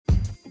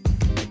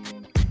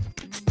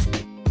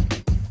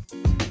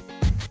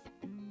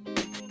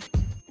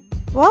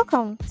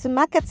Welcome to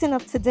Marketing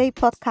of Today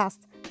podcast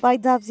by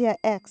Davzia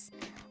X,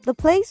 the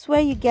place where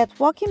you get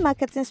working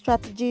marketing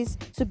strategies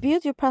to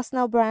build your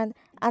personal brand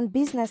and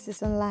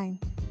businesses online.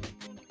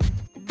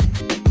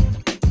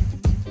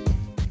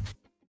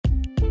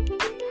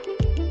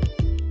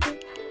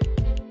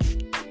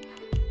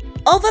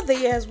 Over the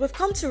years, we've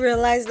come to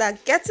realize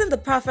that getting the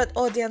perfect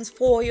audience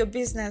for your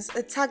business,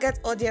 a target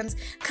audience,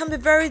 can be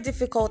very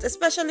difficult,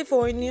 especially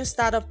for a new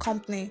startup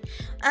company.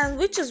 And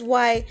which is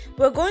why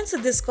we're going to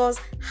discuss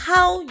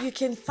how you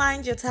can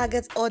find your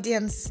target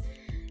audience.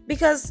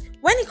 Because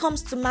when it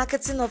comes to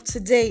marketing of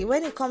today,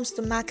 when it comes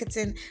to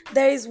marketing,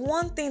 there is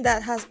one thing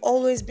that has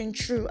always been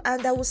true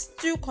and that will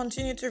still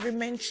continue to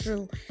remain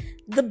true.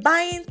 The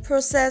buying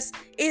process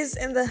is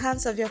in the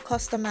hands of your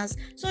customers.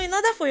 So in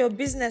order for your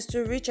business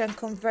to reach and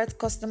convert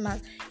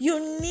customers,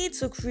 you need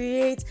to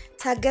create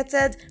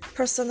targeted,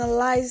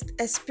 personalized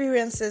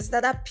experiences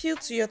that appeal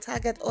to your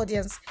target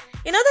audience.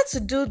 In order to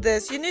do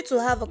this, you need to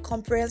have a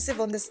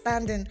comprehensive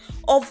understanding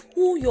of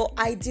who your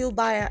ideal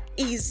buyer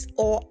is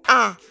or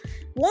are.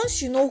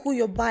 Once you know who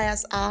your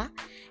buyers are,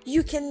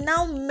 you can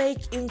now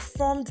make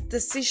informed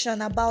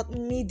decision about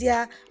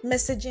media,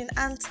 messaging,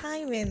 and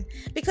timing,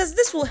 because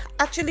this will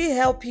actually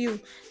help you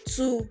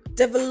to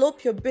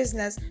develop your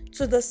business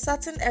to the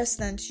certain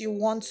extent you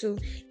want to.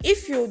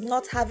 If you're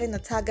not having a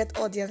target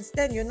audience,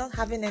 then you're not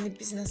having any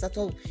business at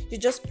all.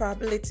 You're just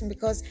parabolating,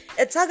 because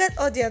a target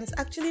audience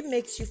actually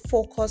makes you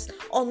focus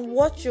on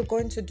what you're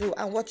going to do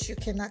and what you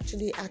can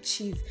actually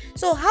achieve.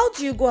 So how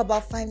do you go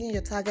about finding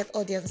your target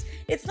audience?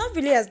 It's not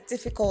really as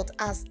difficult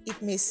as it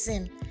may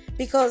seem,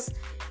 because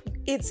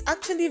it's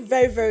actually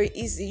very, very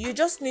easy. You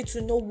just need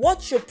to know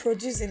what you're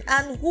producing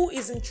and who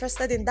is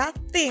interested in that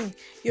thing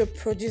you're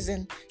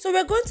producing. So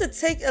we're going to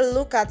take a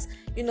look at,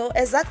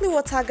 exactly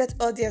what target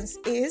audience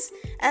is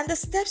and the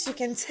steps you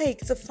can take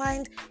to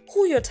find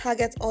who your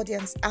target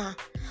audience are.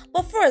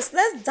 But first,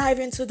 let's dive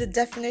into the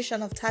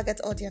definition of target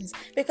audience,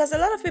 because a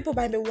lot of people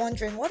might be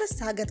wondering, what is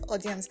target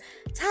audience?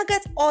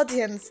 Target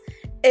audience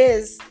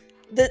is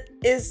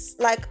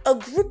like a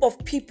group of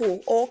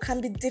people, or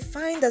can be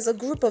defined as a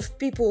group of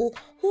people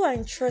who are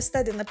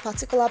interested in a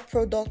particular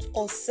product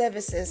or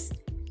services.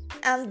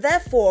 And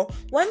therefore,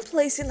 when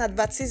placing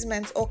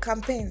advertisements or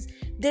campaigns,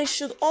 they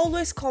should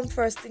always come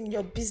first in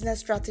your business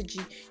strategy.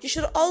 You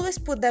should always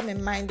put them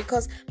in mind,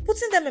 because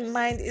putting them in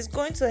mind is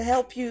going to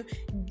help you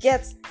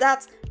get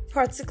that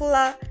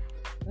particular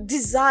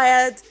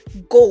desired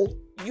goal.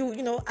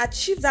 You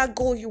achieve that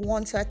goal you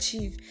want to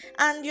achieve.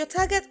 And your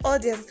target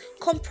audience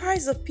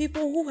comprise of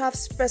people who have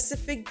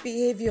specific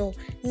behavior,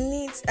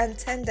 needs, and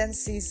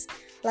tendencies.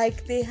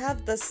 Like, they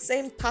have the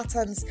same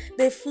patterns,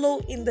 they flow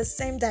in the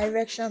same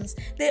directions,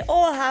 they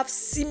all have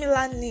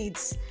similar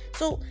needs.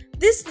 So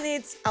these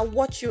needs are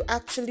what you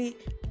actually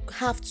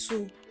have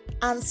to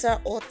answer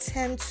or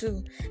tend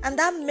to, and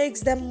that makes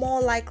them more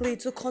likely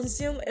to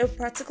consume a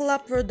particular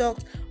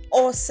product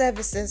or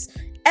services.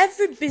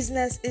 Every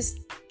business is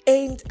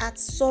aimed at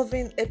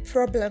solving a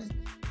problem.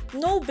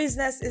 No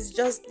business is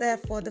just there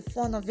for the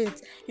fun of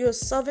it. You're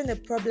solving a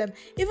problem,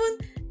 even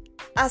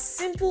as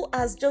simple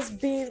as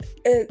just being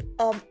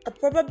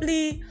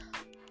probably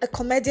a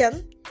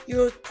comedian.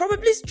 You're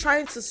probably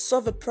trying to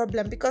solve a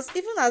problem, because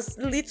even as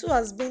little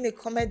as being a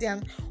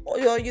comedian,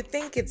 or you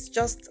think it's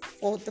just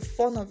for the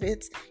fun of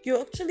it,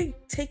 you're actually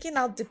taking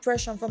out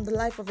depression from the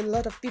life of a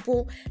lot of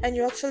people, and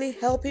you're actually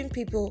helping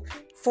people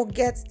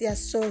forget their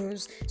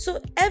sorrows. So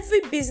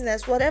every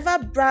business, whatever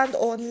brand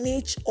or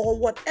niche or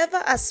whatever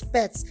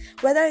aspects,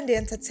 whether in the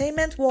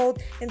entertainment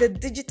world, in the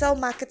digital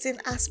marketing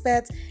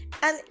aspect,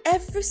 and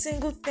every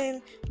single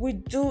thing we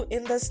do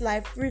in this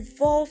life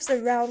revolves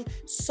around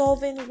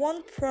solving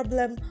one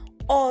problem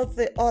or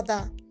the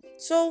other.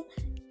 So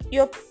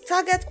your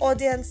target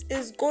audience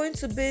is going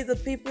to be the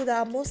people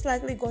that are most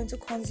likely going to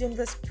consume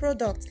this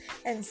product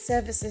and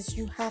services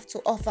you have to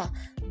offer.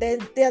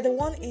 They're the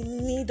one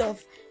in need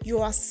of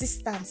your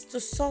assistance to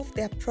solve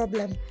their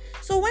problem.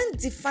 So when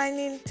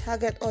defining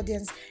target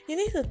audience, you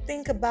need to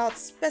think about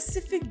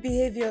specific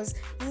behaviors,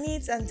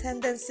 needs, and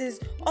tendencies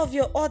of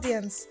your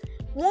audience.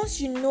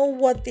 Once you know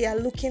what they are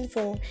looking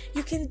for,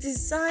 you can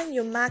design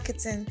your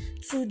marketing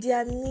to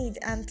their need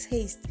and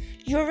taste.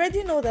 You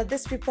already know that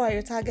these people are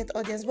your target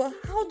audience, but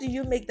how do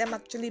you make them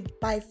actually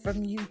buy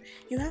from you?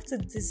 You have to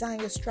design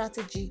your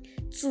strategy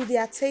to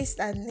their taste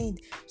and need,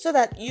 so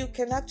that you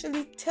can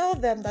actually tell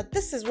them that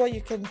this is what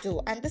you can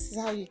do and this is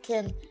how you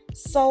can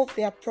solve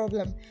their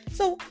problem.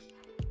 So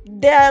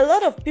there are a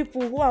lot of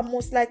people who are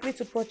most likely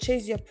to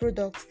purchase your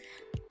products,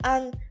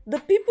 and the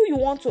people you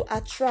want to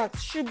attract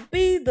should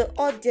be the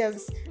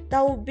audience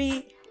that will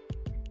be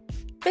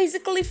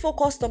basically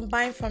focused on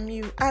buying from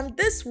you. And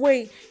this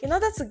way, in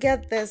order to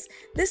get this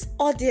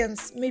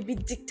audience may be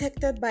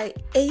dictated by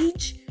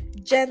age,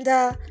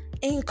 gender,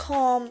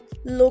 income,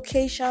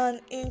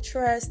 location,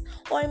 interest,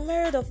 or a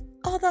myriad of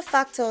other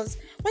factors.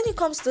 When it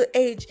comes to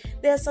age,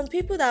 there are some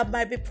people that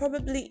might be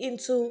probably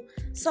into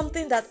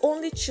something that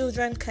only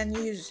children can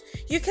use.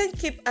 You can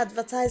keep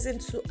advertising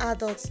to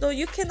adults, though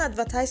you can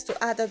advertise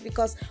to adults,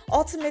 because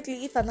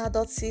ultimately if an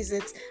adult sees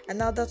it,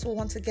 an adult will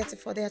want to get it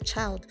for their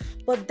child.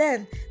 But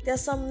then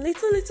there's some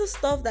little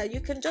stuff that you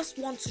can just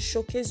want to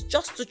showcase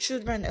just to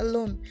children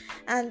alone,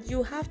 and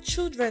you have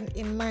children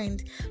in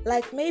mind.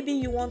 Like maybe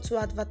you want to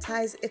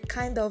advertise a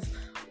kind of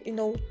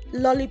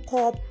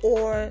lollipop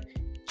or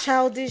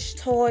childish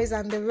toys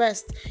and the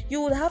rest.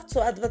 You would have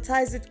to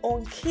advertise it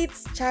on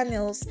kids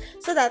channels,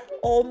 so that,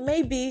 or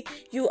maybe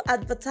you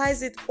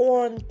advertise it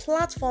on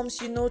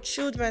platforms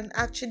children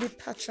actually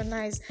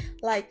patronize,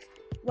 like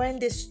when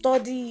they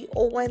study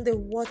or when they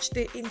watch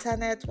the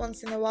internet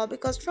once in a while,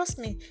 because trust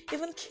me,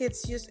 even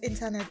kids use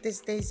internet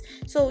these days.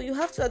 So you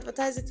have to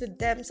advertise it to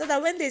them, so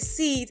that when they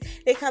see it,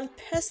 they can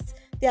pest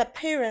their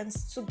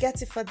parents to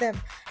get it for them.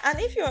 And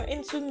if you're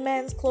into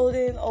men's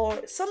clothing or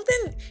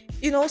something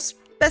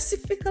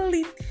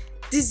specifically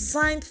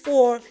designed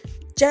for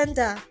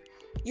gender,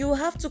 you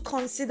have to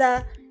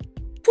consider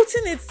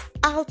putting it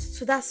out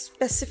to that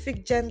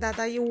specific gender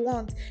that you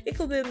want. It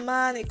could be a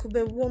man, it could be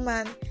a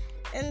woman,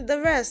 and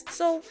the rest.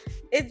 So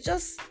it's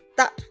just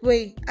that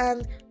way.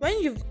 And when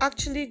you've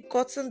actually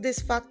gotten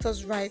these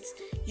factors right,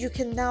 you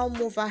can now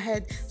move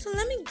ahead. So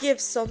let me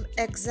give some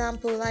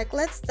example. Like,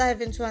 let's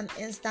dive into an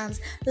instance.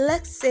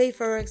 Let's say,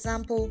 for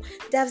example,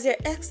 Davzier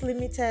X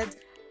Limited,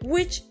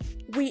 which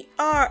we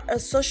are a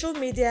social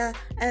media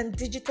and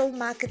digital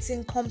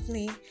marketing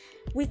company.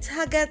 We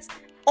target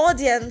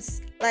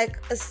audience like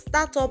a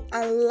startup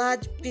and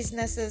large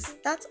businesses.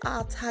 That's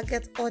our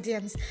target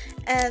audience.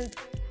 And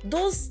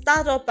those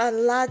startup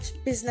and large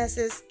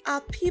businesses are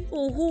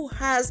people who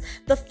has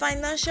the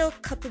financial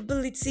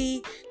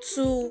capability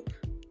to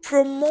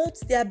promote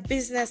their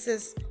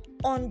businesses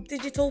on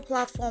digital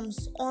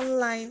platforms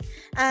online.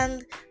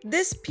 And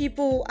these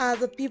people are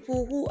the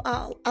people who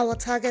are our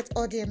target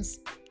audience.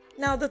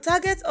 Now, the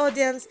target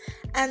audience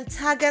and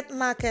target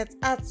market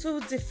are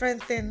two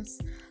different things.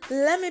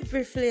 Let me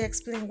briefly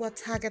explain what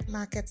target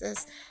market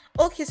is.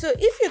 Okay, so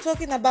if you're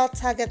talking about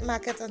target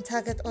market and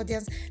target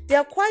audience, they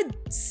are quite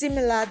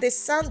similar. They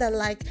sound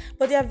alike,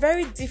 but they are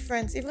very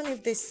different, even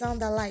if they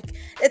sound alike.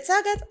 A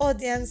target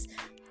audience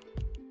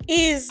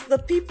is the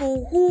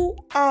people who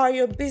are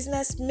your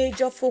business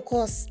major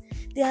focus.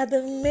 They are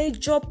the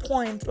major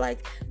point,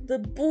 like the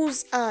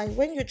bullseye.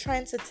 When you're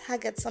trying to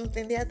target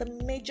something, they are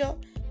the major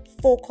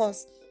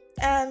focus.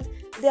 And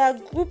there are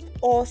group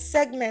or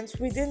segments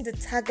within the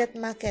target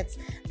market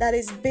that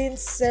is being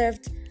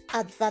served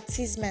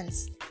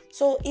advertisements.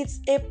 So it's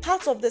a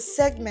part of the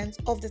segment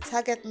of the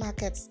target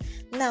market.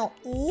 Now,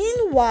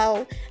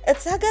 meanwhile, a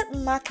target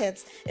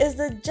market is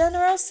the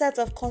general set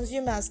of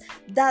consumers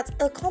that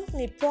a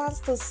company plans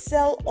to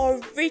sell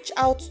or reach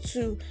out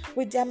to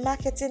with their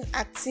marketing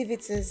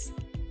activities.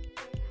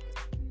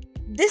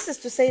 This is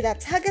to say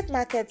that target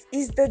market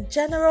is the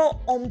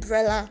general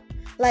umbrella,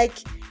 like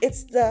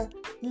it's the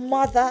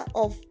mother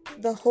of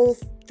the whole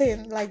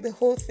thing, like the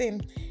whole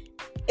thing.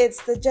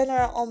 It's the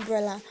general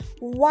umbrella,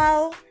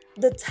 while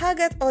the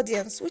target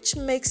audience, which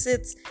makes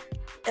it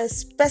a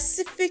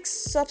specific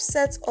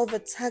subset of a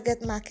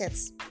target market.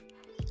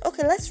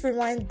 Okay, let's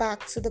rewind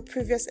back to the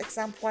previous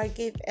example I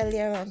gave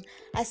earlier on.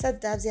 I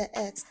said Davzier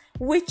X,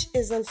 which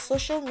is a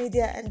social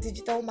media and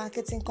digital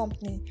marketing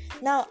company.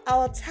 Now,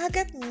 our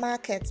target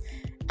market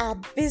are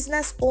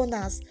business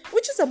owners,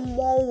 which is a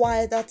more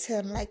wider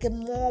term, like a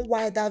more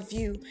wider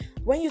view.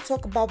 When you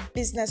talk about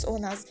business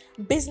owners,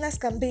 business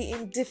can be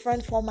in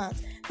different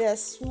formats. There are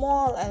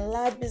small and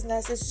large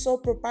businesses, sole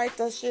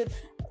proprietorship,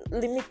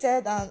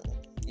 limited, and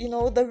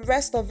the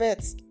rest of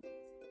it.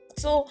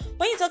 So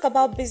when you talk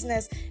about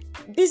business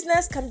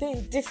can be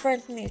in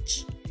different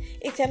niche.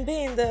 It can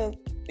be in the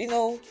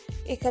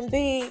it can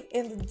be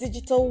in the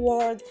digital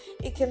world,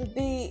 it can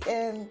be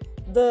in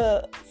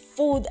the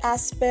food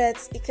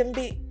aspects, it can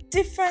be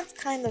different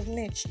kind of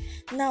niche.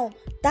 Now,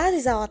 that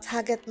is our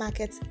target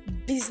market,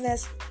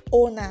 business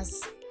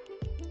owners.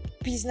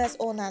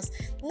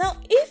 Now,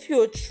 if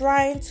you're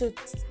trying to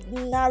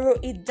narrow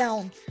it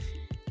down,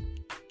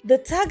 the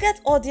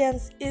target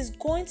audience is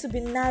going to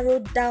be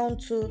narrowed down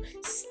to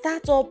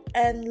startup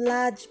and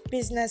large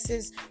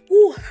businesses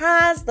who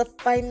has the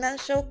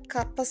financial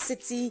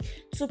capacity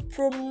to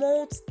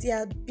promote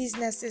their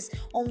businesses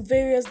on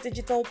various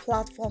digital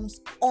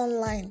platforms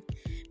online.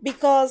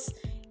 Because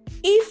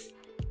if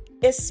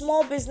a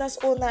small business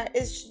owner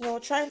is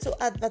trying to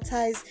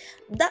advertise,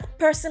 that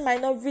person might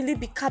not really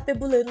be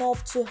capable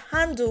enough to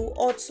handle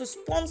or to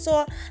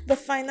sponsor the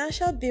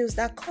financial bills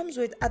that comes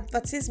with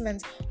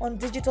advertisements on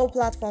digital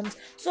platforms.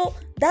 So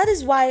that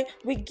is why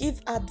we give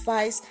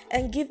advice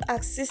and give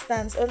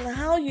assistance on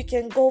how you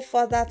can go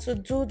further to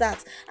do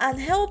that and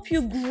help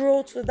you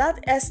grow to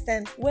that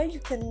extent where you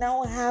can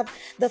now have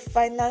the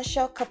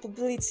financial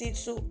capability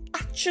to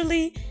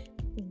actually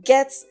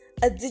get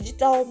a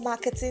digital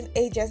marketing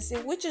agency,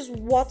 which is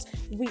what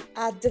we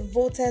are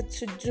devoted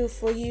to do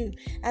for you.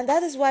 And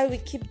that is why we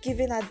keep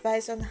giving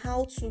advice on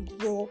how to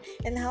grow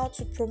and how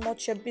to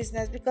promote your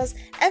business, because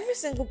every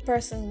single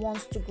person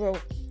wants to grow.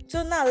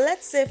 So now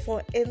let's say,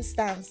 for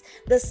instance,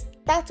 the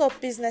startup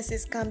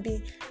businesses can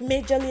be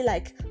majorly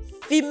like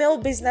female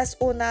business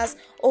owners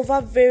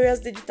over various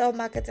digital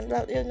marketing,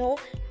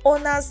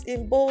 owners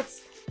in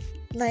both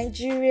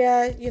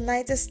Nigeria,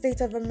 United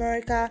States of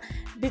America,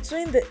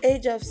 between the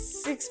age of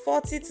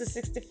 640 to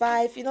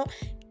 65.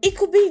 It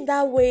could be in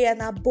that way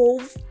and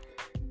above.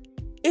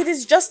 It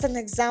is just an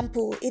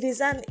example, it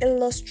is an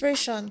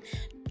illustration.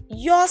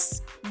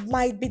 Yours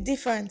might be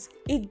different.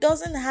 It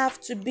doesn't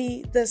have to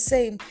be the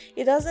same.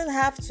 It doesn't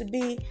have to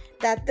be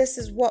that this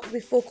is what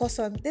we focus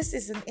on. This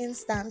is an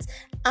instance,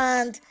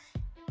 and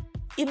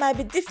it might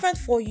be different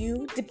for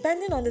you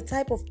depending on the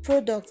type of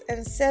product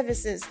and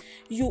services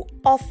you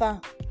offer.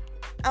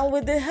 And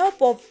with the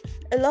help of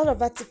a lot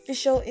of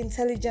artificial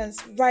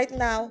intelligence right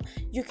now,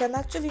 you can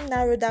actually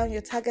narrow down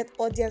your target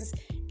audience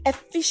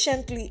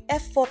efficiently,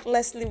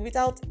 effortlessly,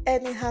 without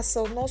any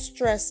hassle, no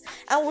stress.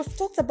 And we've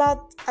talked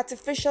about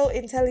artificial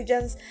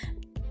intelligence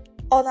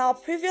on our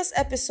previous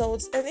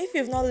episodes, and if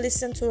you've not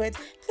listened to it,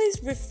 please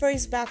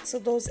rephrase back to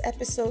those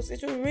episodes.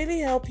 It will really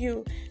help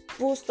you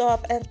boost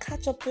up and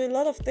catch up to a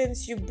lot of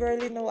things you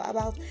barely know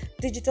about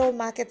digital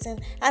marketing.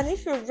 And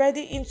if you're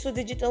already into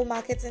digital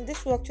marketing,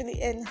 this will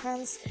actually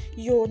enhance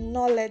your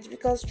knowledge,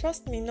 because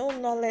trust me, no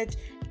knowledge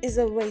is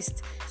a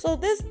waste. So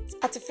these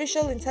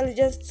artificial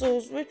intelligence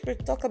tools, which we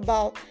talk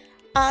about,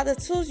 are the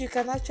tools you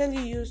can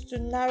actually use to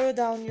narrow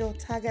down your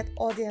target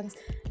audience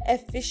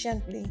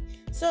efficiently.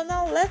 So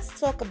now let's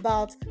talk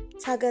about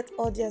target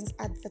audience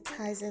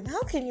advertising.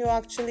 How can you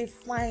actually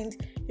find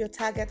your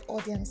target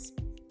audience?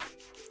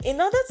 In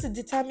order to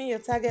determine your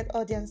target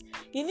audience,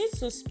 you need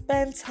to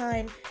spend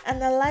time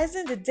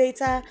analyzing the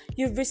data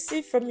you've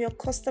received from your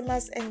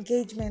customers'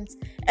 engagement,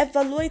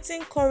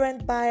 evaluating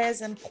current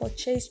buyers and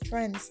purchase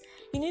trends.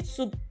 You need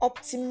to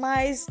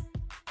optimize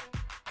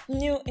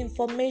new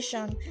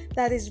information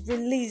that is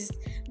released.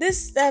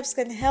 These steps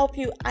can help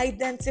you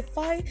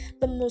identify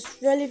the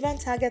most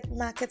relevant target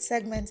market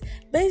segments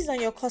based on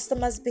your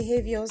customers'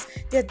 behaviors,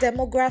 their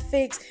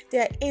demographics,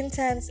 their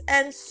intents,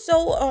 and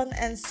so on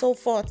and so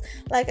forth.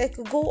 Like, I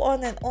could go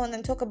on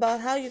and talk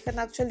about how you can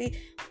actually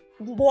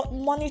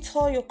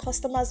monitor your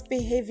customers'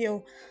 behavior,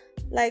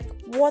 like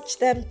watch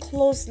them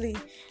closely.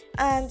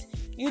 And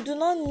you do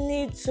not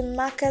need to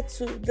market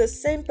to the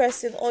same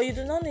person, or you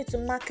do not need to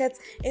market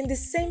in the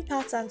same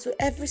pattern to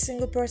every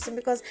single person,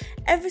 because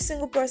every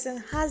single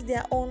person has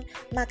their own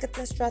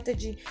marketing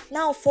strategy.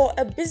 Now, for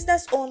a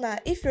business owner,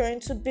 if you're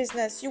into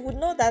business, you would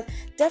know that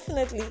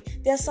definitely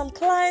there are some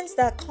clients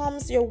that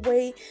comes your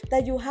way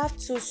that you have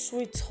to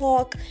sweet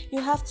talk,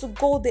 you have to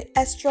go the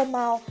extra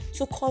mile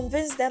to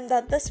convince them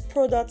that this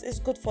product is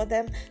good for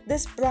them,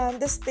 this brand,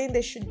 this thing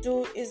they should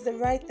do is the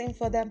right thing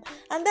for them.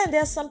 And then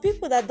there are some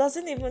people that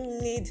doesn't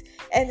even need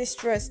any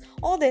stress.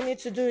 All they need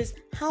to do is,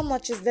 how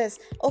much is this?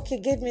 Okay,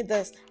 give me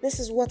this. This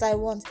is what I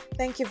want.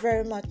 Thank you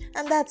very much.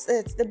 And that's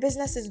it. The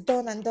business is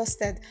done and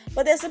dusted.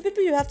 But there's some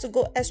people you have to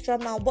go extra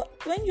mile.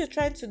 But when you're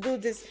trying to do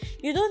this,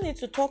 you don't need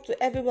to talk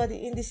to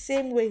everybody in the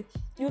same way.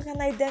 You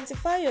can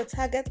identify your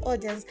target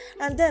audience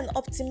and then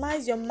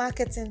optimize your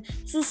marketing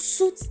to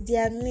suit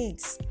their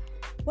needs.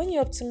 When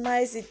you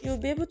optimize it, you'll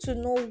be able to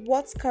know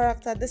what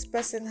character this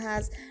person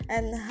has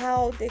and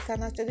how they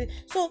can actually.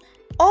 So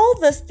all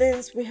these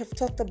things we have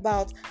talked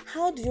about,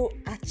 how do you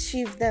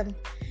achieve them?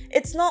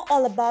 It's not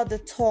all about the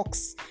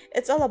talks,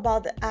 it's all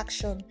about the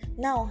action.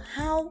 Now,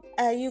 how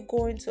are you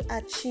going to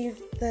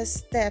achieve the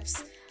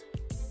steps?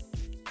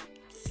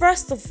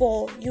 First of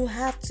all, you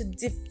have to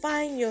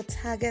define your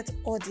target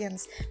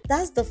audience.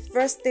 That's the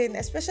first thing,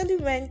 especially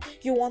when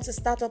you want to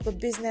start up a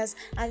business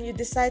and you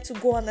decide to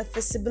go on a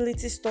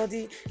feasibility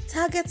study.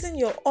 Targeting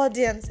your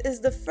audience is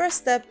the first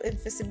step in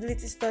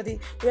feasibility study.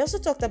 We also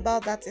talked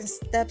about that in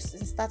steps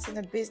in starting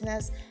a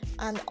business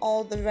and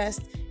all the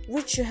rest,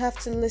 which you have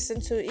to listen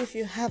to if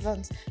you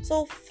haven't.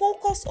 So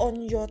focus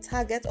on your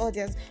target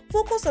audience.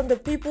 Focus on the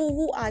people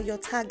who are your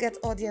target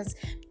audience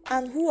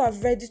and who are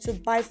ready to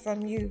buy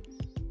from you.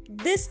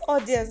 This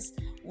audience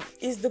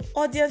is the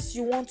audience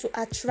you want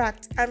to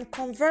attract and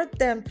convert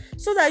them,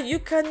 so that you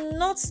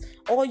cannot,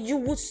 or you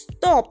would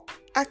stop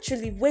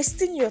actually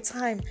wasting your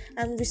time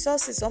and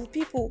resources on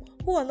people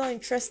who are not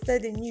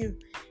interested in you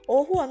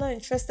or who are not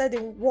interested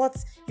in what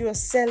you are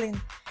selling.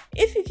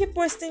 If you keep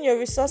wasting your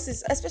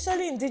resources,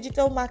 especially in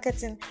digital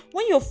marketing,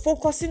 when you're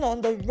focusing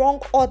on the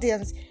wrong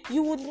audience,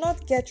 you would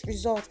not get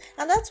results.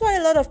 And that's why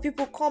a lot of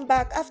people come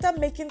back after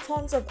making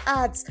tons of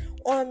ads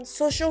on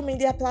social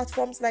media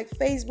platforms like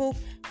Facebook,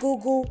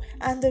 Google,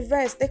 and the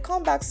rest. They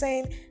come back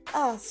saying,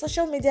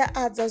 social media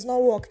ads does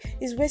not work,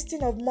 it's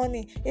wasting of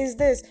money, is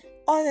this.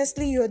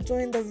 Honestly, you're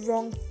doing the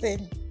wrong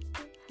thing,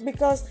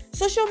 because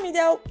social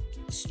media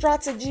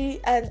strategy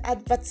and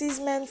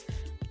advertisements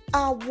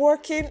are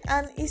working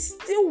and is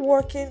still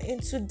working in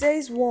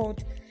today's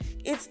world.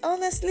 It's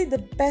honestly the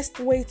best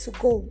way to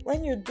go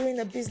when you're doing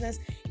a business.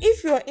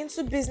 If you're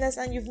into business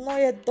and you've not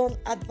yet done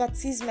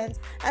advertisement,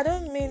 I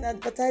don't mean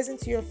advertising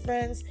to your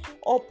friends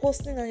or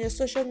posting on your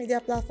social media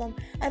platform.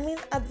 I mean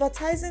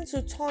advertising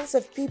to tons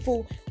of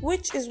people,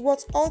 which is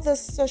what all the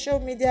social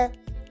media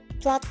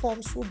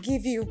platforms will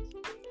give you.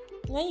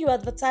 When you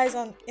advertise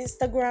on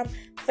Instagram,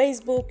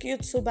 Facebook,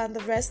 YouTube, and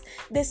the rest,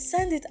 they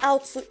send it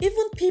out to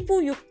even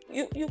people you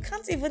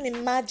can't even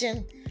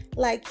imagine.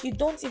 Like, you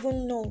don't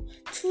even know,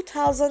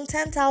 2,000,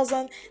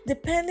 10,000,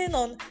 depending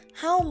on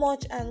how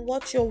much and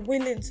what you're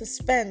willing to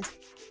spend,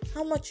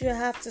 how much you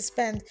have to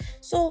spend.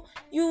 So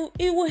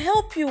it will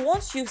help you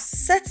once you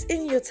set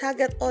in your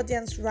target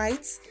audience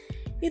right.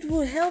 It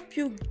will help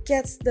you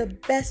get the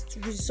best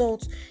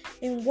results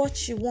in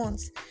what you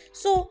want.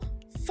 So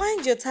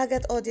find your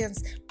target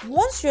audience.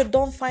 Once you're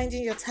done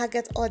finding your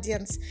target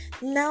audience,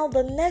 now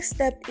the next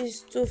step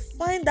is to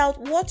find out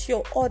what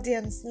your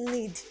audience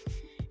need.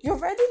 You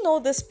already know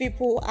these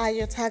people are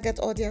your target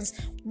audience.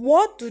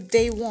 What do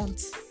they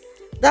want?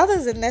 That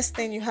is the next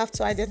thing you have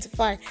to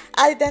identify.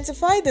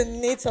 Identify the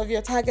needs of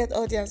your target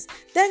audience.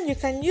 Then you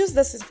can use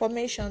this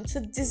information to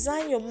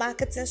design your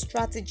marketing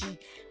strategy,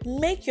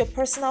 make your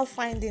personal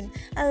finding,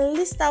 and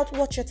list out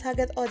what your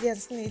target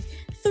audience needs.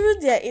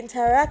 Through their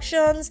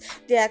interactions,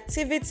 their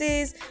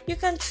activities, you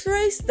can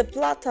trace the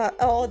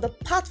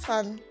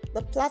patterns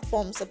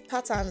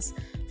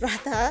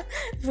rather,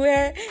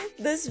 where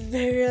this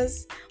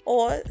various,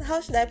 or how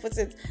should I put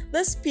it,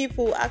 these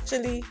people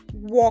actually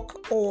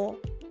walk or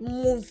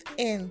move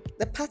in,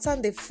 the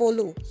pattern they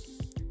follow.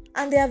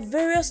 And there are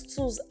various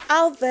tools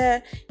out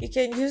there you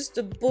can use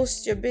to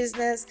boost your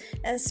business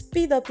and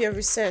speed up your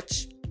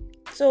research.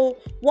 So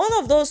one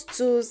of those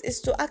tools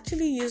is to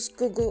actually use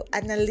Google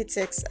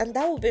Analytics, and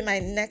that will be my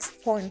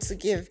next point to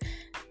give.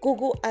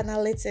 Google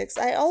Analytics.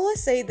 I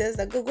always say this,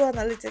 that Google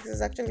Analytics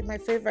is actually my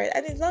favorite,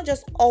 and it's not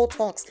just all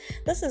talks.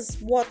 This is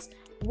what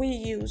we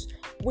use.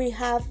 We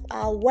have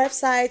our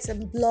websites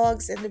and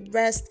blogs and the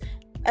rest,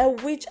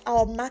 which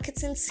our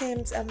marketing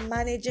teams are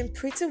managing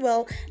pretty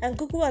well, and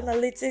Google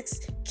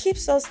Analytics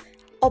keeps us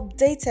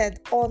updated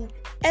on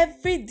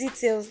every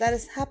details that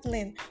is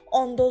happening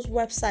on those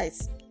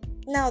websites.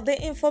 Now,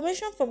 the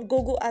information from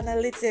Google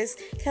Analytics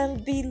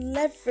can be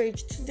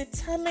leveraged to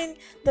determine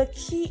the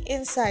key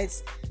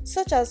insights,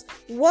 such as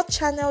what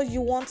channel you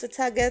want to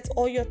target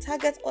or your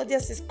target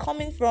audience is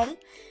coming from,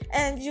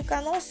 and you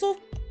can also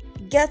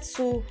get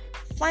to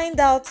find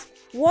out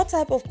what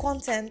type of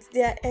content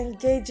they are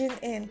engaging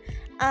in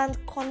and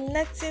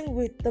connecting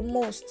with the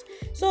most.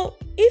 So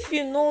if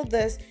you know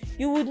this,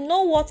 you would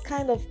know what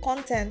kind of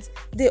content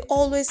they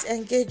always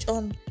engage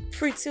on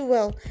pretty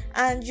well,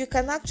 and you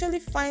can actually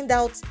find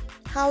out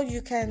how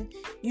you can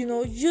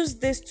use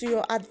this to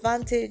your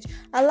advantage,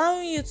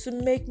 allowing you to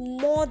make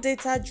more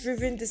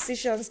data-driven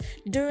decisions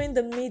during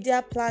the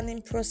media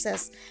planning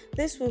process.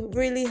 This will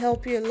really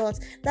help you a lot.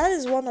 That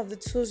is one of the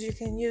tools you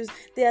can use.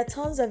 There are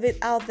tons of it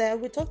out there.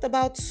 We talked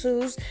about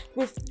tools,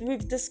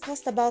 we've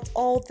discussed about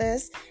all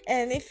this,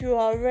 and if you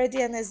are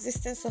already an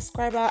existing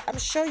subscriber, I'm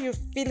sure you're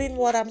feeling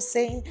what I'm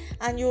saying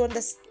and you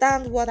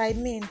understand what I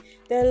mean.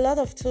 There are a lot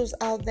of tools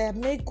out there.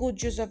 Make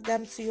good use of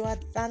them to your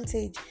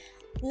advantage.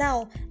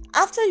 Now,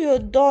 after you're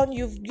done,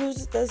 you've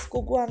used this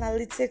Google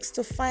Analytics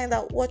to find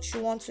out what you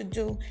want to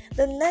do.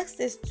 The next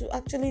is to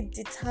actually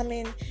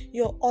determine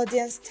your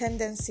audience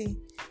tendency.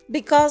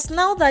 Because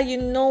now that you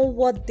know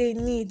what they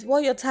need,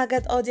 what your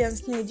target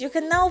audience needs, you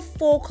can now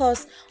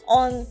focus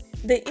on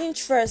the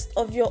interest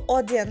of your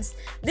audience.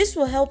 This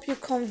will help you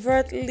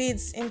convert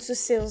leads into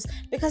sales,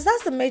 because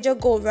that's the major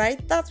goal,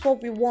 right? That's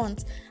what we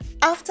want.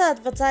 After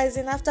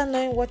advertising, after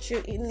knowing what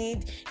you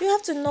need, you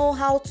have to know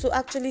how to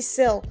actually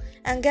sell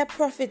and get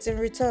profits in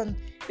return.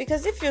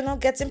 Because if you're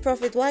not getting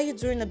profit, why are you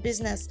doing a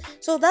business?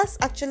 So that's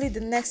actually the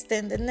next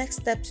thing, the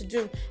next step to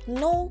do.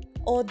 Know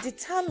or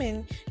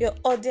determine your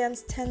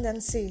audience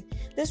tendency.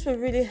 This will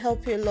really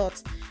help you a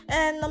lot.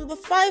 And number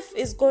 5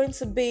 is going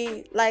to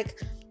be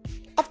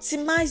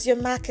optimize your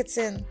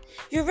marketing.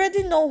 You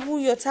already know who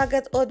your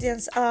target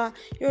audience are,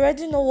 you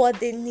already know what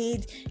they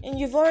need, and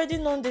you've already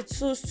known the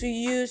tools to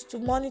use to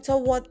monitor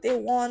what they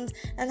want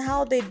and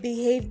how they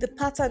behave, the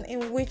pattern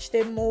in which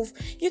they move.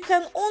 You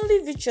can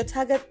only reach your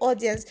target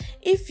audience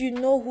if you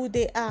know who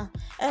they are.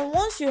 And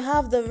once you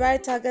have the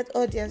right target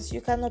audience, you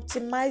can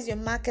optimize your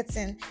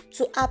marketing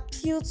to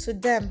appeal to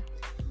them.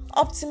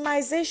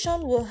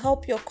 Optimization will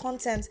help your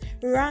content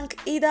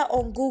rank either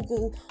on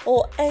Google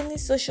or any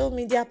social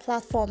media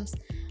platforms.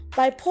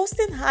 By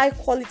posting high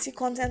quality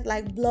content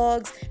like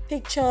blogs,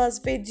 pictures,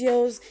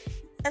 videos,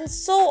 and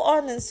so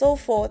on and so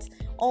forth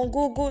on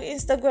Google,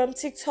 Instagram,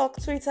 TikTok,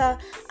 Twitter,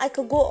 I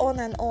could go on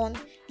and on.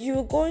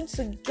 You're going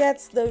to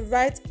get the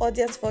right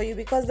audience for you,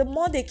 because the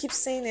more they keep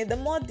saying it, the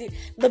more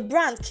the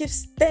brand keeps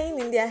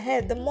staying in their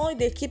head, the more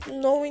they keep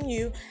knowing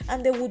you,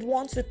 and they would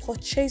want to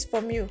purchase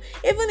from you.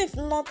 Even if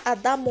not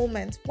at that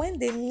moment, when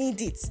they need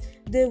it,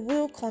 they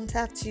will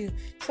contact you.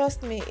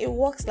 Trust me, it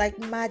works like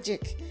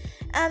magic.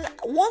 And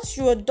once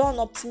you are done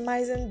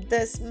optimizing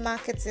this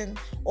marketing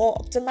or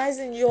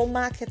optimizing your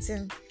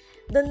marketing,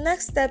 the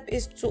next step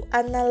is to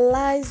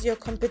analyze your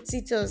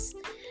competitors.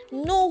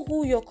 Know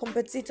who your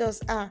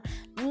competitors are.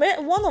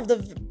 One of the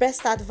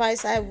best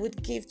advice I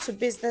would give to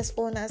business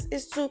owners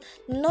is to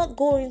not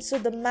go into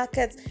the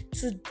market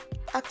to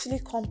actually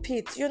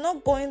compete. You're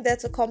not going there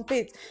to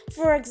compete.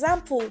 For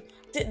example,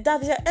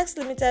 Davia X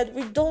Limited,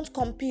 we don't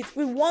compete.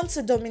 We want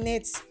to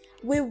dominate.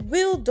 We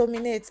will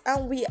dominate,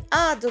 and we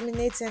are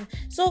dominating.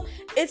 So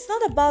it's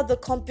not about the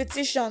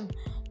competition.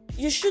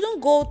 You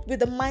shouldn't go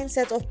with the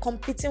mindset of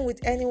competing with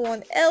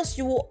anyone else.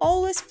 You will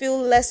always feel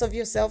less of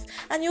yourself,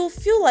 and you'll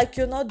feel like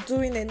you're not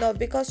doing enough,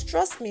 because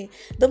trust me,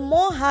 the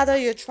more harder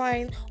you're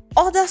trying,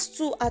 others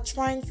too are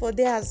trying for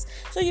theirs.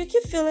 So you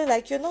keep feeling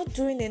like you're not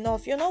doing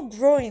enough, you're not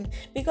growing,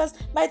 because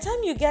by the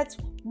time you get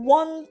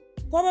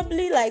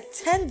probably like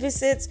 10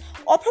 visits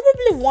or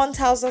probably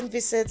 1,000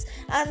 visits,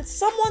 and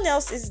someone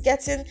else is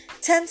getting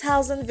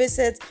 10,000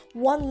 visits,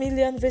 1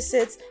 million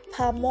visits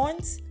per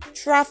month,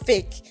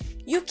 traffic,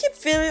 you keep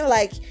feeling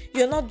like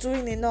you're not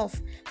doing enough,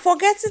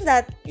 forgetting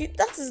that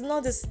that is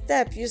not the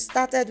step you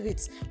started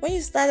with. When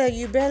you started,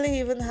 you barely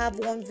even have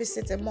 1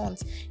 visit a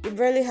month, you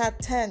barely had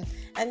 10,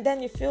 and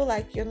then you feel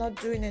like you're not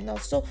doing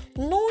enough. So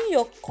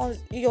knowing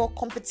your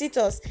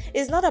competitors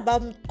is not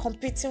about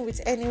competing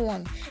with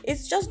anyone.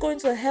 It's just going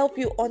to help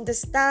you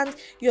understand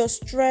your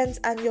strengths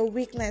and your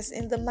weakness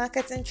in the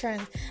marketing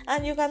trend,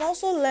 and you can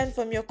also learn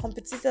from your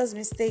competitors'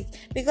 mistake,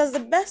 because the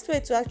best way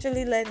to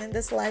actually learn in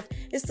this life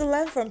is to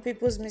learn from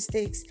people's mistakes.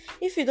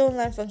 If you don't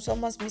learn from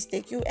someone's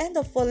mistake, you end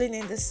up falling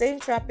in the same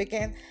trap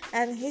again,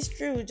 and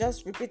history will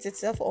just repeat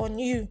itself on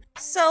you.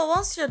 So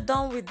once you're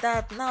done with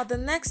that, now the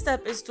next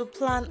step is to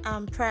plan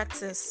and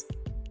practice.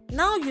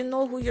 Now you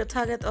know who your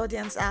target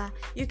audience are,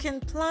 you can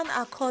plan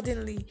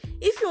accordingly.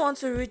 If you want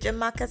to reach a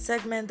market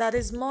segment that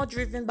is more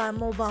driven by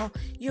mobile,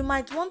 you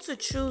might want to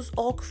choose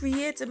or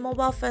create a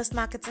mobile first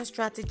marketing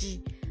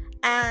strategy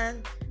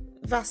and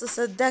versus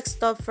a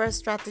desktop first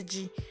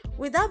strategy.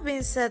 With that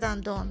being said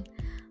and done,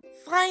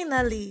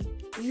 finally,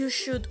 you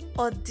should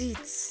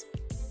audit.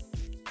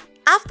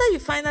 After you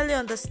finally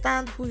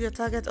understand who your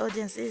target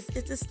audience is,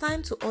 it is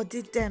time to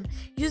audit them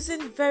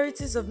using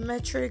varieties of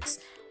metrics,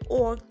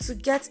 or to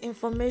get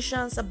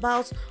information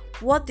about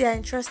what they are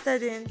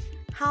interested in,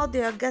 how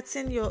they are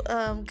getting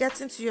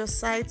to your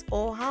site,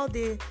 or how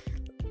they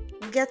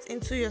get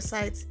into your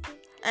site,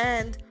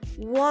 and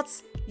what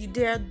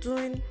they are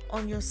doing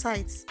on your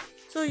site.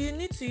 So you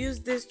need to use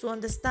this to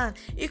understand.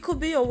 It could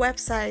be your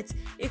website,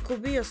 it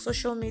could be your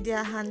social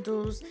media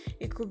handles,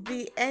 it could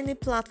be any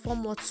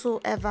platform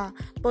whatsoever,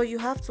 but you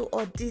have to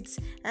audit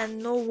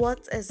and know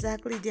what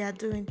exactly they are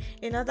doing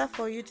in order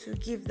for you to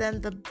give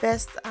them the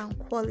best and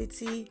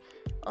quality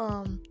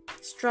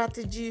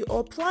strategy,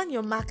 or plan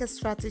your market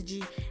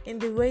strategy in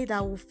the way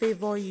that will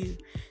favor you.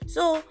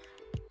 So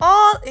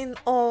all in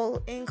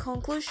all, in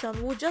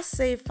conclusion, we'll just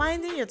say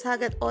finding your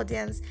target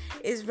audience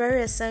is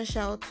very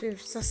essential to a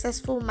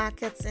successful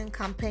marketing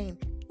campaign,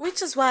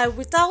 which is why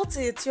without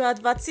it, your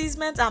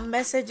advertisement and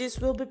messages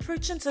will be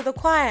preaching to the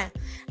choir,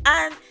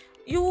 and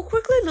you will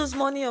quickly lose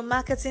money on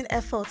marketing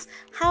efforts.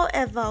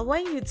 However,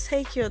 when you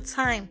take your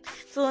time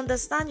to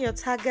understand your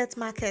target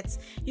market,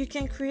 you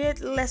can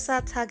create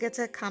lesser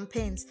targeted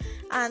campaigns,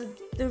 and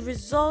the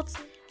results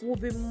will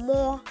be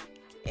more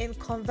in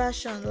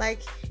conversion.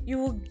 Like, you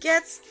will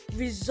get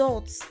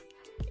results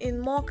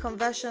in more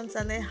conversions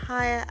and a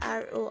higher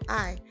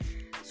ROI.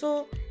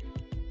 So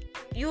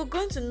you're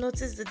going to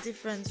notice the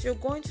difference. You're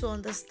going to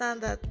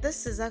understand that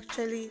this is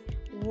actually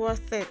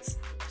worth it.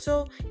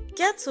 So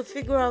get to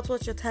figure out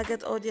what your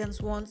target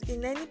audience wants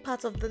in any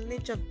part of the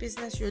niche of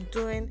business you're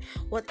doing,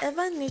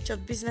 whatever niche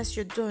of business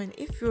you're doing.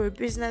 If you're a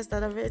business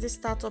that already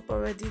started up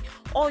already,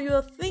 or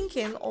you're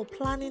thinking or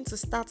planning to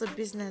start a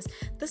business,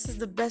 this is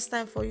the best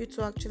time for you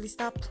to actually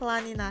start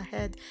planning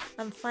ahead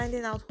and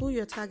finding out who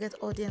your target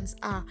audience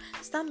are.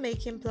 Start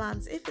making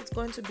plans. If it's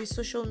going to be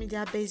social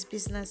media based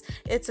business,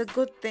 it's a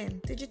good thing.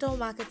 Digital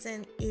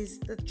marketing is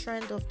the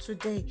trend of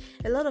today.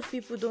 A lot of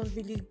people don't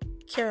really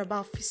care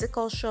about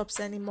physical shops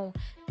anymore.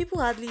 People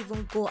hardly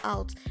even go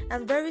out,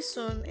 and very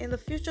soon in the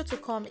future to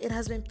come, it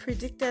has been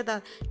predicted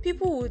that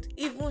people would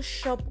even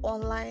shop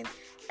online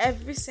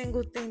every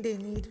single thing they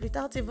need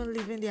without even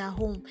leaving their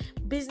home.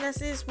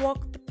 Businesses,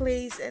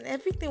 workplace, and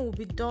everything will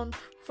be done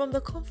from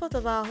the comfort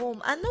of our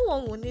home, and no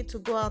one will need to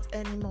go out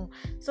anymore.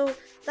 So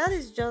that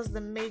is just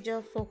the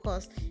major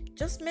focus.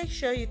 Just make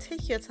sure you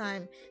take your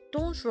time,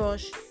 don't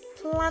rush.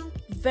 Plan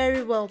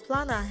very well,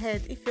 plan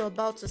ahead if you're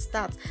about to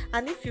start,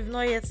 and if you've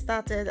not yet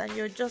started and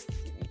you're just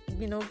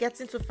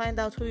getting to find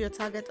out who your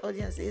target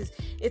audience is,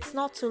 it's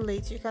not too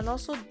late. You can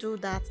also do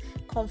that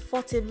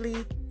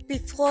comfortably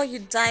before you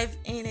dive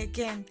in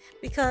again,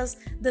 because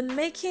the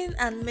making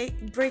and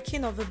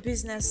breaking of a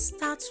business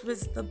starts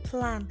with the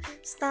plan,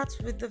 starts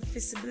with the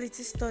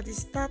feasibility study,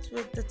 starts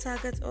with the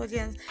target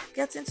audience,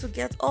 getting to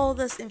get all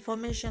this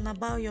information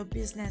about your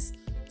business.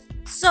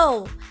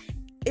 So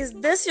is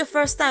this your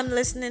first time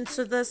listening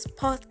to this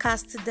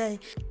podcast today?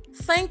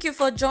 Thank you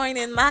for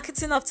joining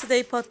Marketing of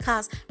Today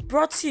podcast,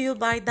 brought to you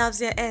by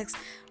Davzia X.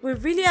 We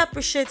really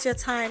appreciate your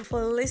time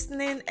for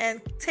listening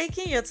and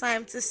taking your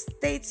time to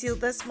stay till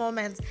this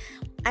moment.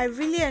 I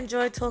really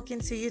enjoyed talking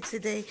to you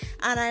today,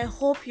 and I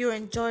hope you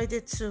enjoyed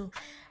it too.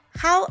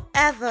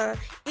 However,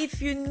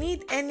 if you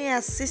need any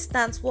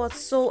assistance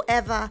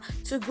whatsoever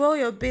to grow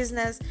your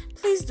business,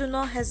 please do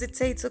not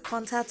hesitate to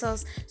contact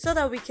us so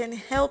that we can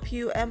help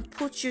you and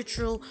put you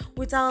through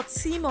with our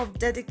team of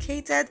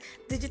dedicated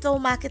digital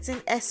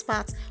marketing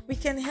experts. We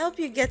can help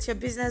you get your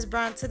business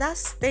brand to that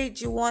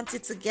stage you want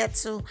it to get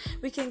to.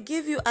 We can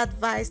give you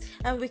advice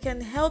and we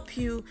can help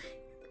you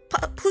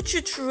put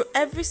you through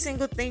every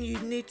single thing you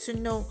need to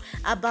know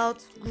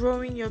about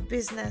growing your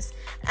business.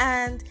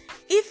 And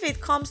if it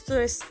comes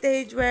to a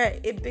stage where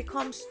it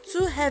becomes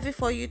too heavy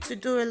for you to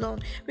do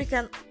alone, we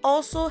can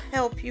also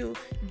help you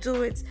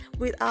do it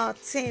with our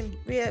team.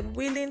 We are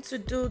willing to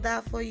do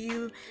that for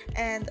you,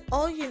 and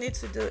all you need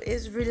to do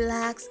is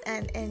relax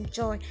and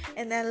enjoy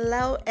and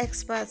allow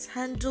experts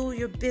handle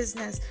your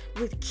business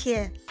with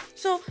care.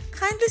 So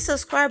kindly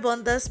subscribe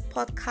on this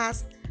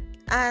podcast,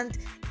 and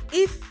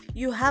if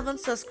you haven't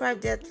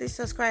subscribed yet, please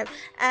subscribe,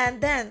 and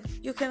then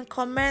you can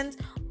comment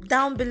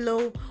down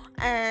below.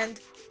 And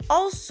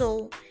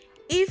also,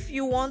 if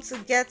you want to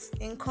get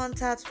in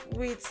contact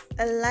with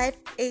a life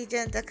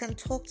agent that can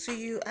talk to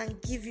you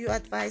and give you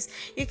advice,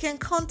 you can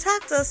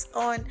contact us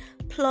on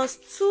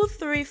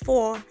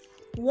 +234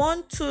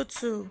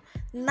 122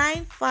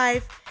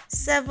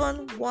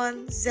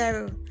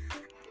 95710.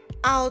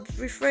 I'll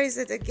rephrase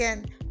it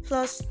again: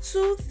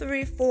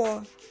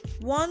 +234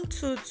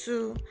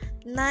 122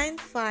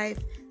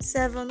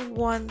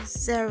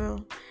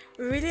 95710.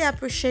 We really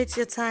appreciate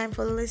your time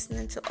for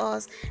listening to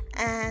us,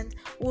 and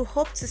we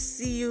hope to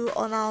see you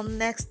on our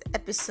next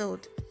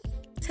episode.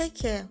 Take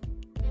care.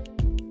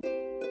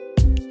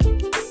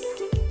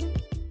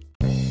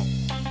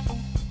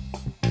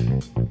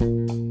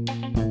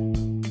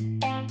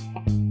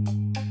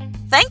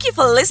 Thank you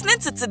for listening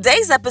to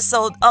today's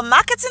episode of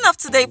Marketing of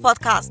Today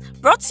podcast,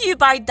 brought to you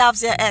by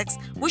Davzia X.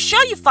 We're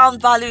sure you found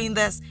value in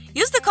this.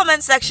 Use the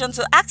comment section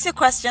to ask your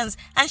questions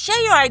and share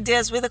your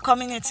ideas with the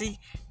community.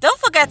 Don't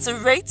forget to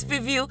rate,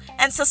 review,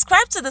 and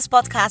subscribe to this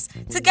podcast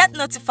to get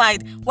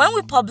notified when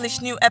we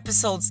publish new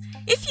episodes.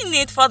 If you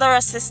need further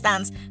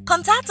assistance,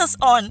 contact us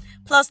on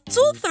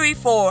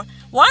 +234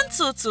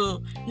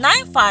 122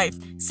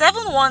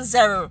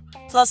 95710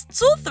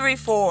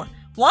 +234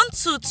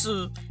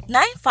 122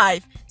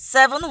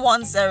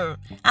 95710,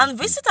 and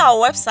visit our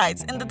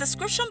website in the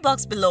description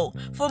box below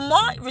for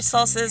more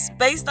resources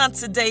based on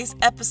today's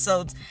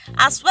episodes,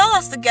 as well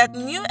as to get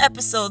new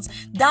episodes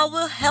that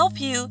will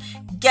help you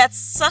get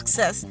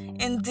success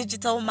in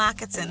digital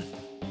marketing.